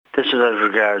This is as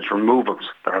regards removals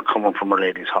that are coming from Our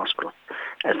Lady's Hospital.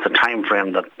 It's the time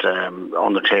frame that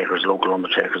undertakers, local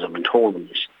undertakers, have been told in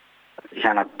this. They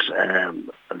cannot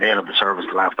avail of the service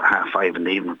till after 5:30 in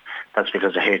the evening. That's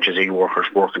because the HSE workers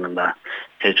working in the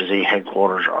HSE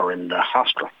headquarters are in the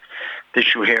hospital. The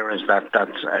issue here is that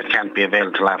can't be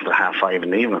availed till after 5:30 in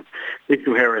the evening. The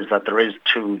issue here is that there is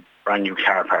 2 brand new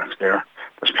car parks there.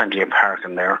 There's plenty of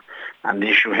parking there. And the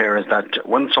issue here is that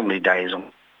when somebody dies,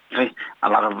 a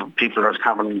lot of people are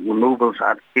having removals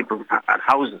at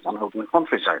houses and out in the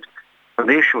countryside. But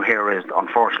the issue here is,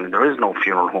 unfortunately, there is no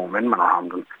funeral home in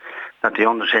Manorhamilton, that the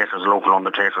undertakers, local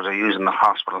undertakers, are using the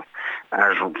hospital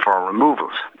for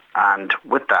removals. And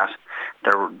with that,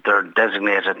 they're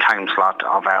designated time slot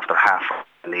of after 5:30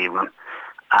 in the evening,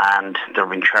 and they're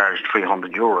being charged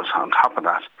 €300 on top of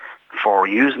that for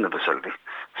using the facility.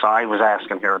 So I was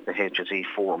asking here at the HSE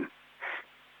forum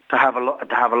to have a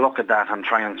look at that and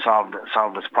try and solve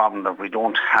this problem, that we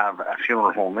don't have a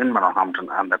funeral home in Manorhamilton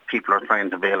and that people are trying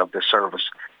to avail of this service.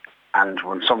 And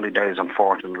when somebody dies,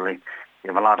 unfortunately, you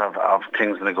have a lot of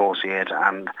things to negotiate,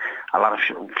 and a lot of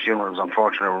funerals,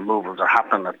 unfortunately, removals are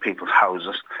happening at people's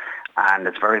houses, and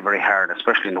it's very, very hard,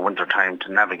 especially in the winter time,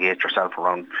 to navigate yourself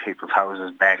around people's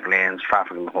houses, back lanes,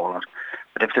 traffic and the whole lot.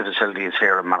 But if the facility is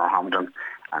here in Manorhamilton,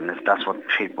 and if that's what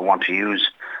people want to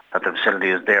use, that the facility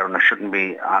is there, and there shouldn't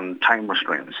be on time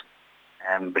restraints,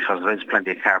 because there is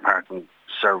plenty of car parking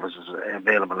services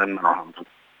available in Manorhamilton.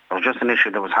 It was just an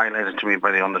issue that was highlighted to me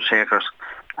by the undertakers,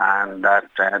 and that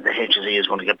the HSE is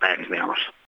going to get back to me on it.